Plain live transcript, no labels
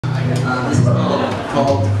This is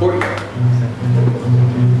called Courtyard.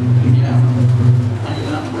 You know, I do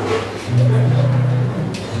not.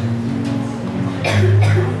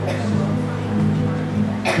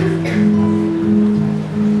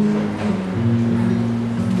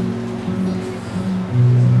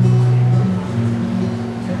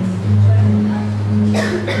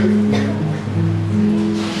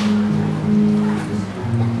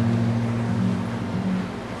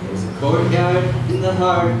 There's a courtyard in the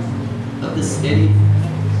heart of the city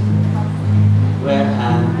where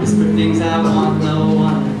I whisper things I want no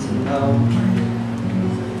one to know.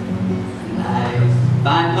 And I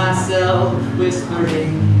find myself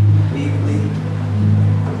whispering weakly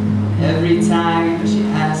every time she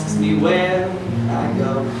asks me where I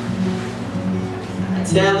go. I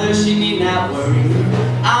tell her she need not worry,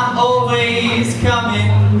 I'm always coming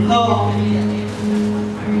home.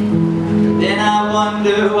 Then I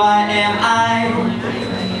wonder, why am I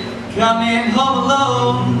coming home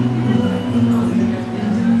alone?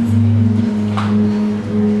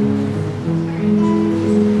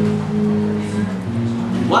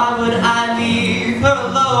 Why would I leave her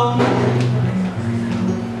alone?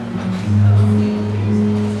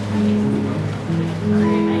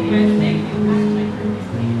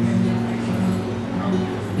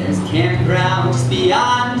 There's a campground just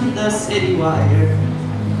beyond the city wire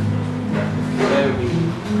where we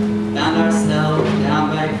found ourselves down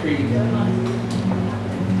by a creek.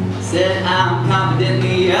 Said I'm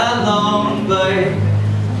confidently alone, but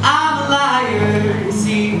I'm a liar, you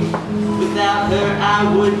see. Without her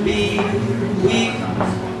I would be weak.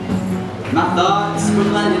 My thoughts were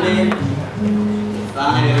blending in the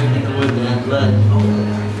fire and the wood and blood,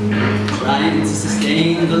 trying to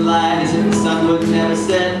sustain the light as if the sun would never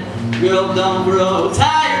set. Girl, don't grow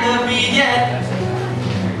tired of me yet.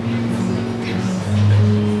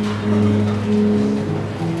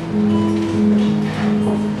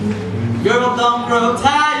 Girl, don't grow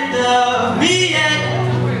tired of me yet.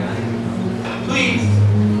 Please.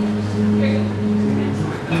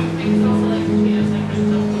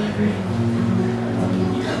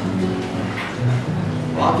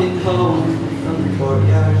 Walking home from the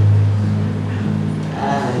courtyard, I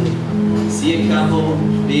see a couple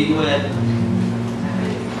being wed.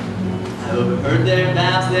 I overheard their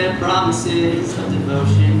vows, their promises of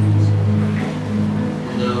devotion.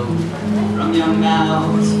 Though from young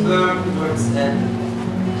mouths firm words said,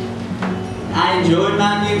 I enjoyed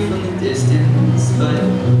my view from the distance, but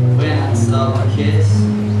when I saw a kiss,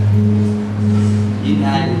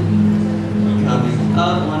 united, becoming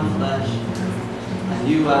of one flesh, I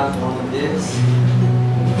knew I wanted this.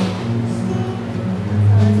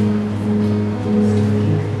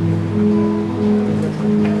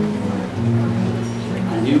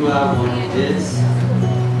 I knew I wanted this.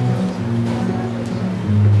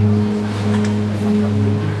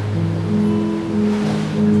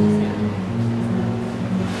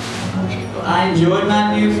 I enjoyed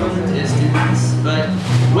my view from the distance, but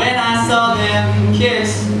when I saw them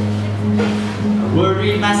kiss, I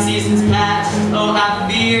worried my seasons past. Oh, I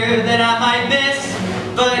fear that I might miss.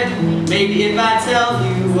 But maybe if I tell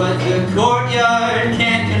you what the courtyard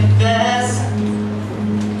can't confess,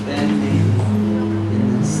 then maybe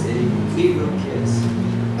in the city we will kiss.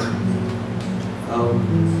 Oh,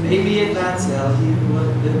 maybe if I tell you what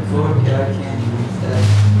the courtyard can't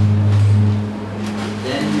confess.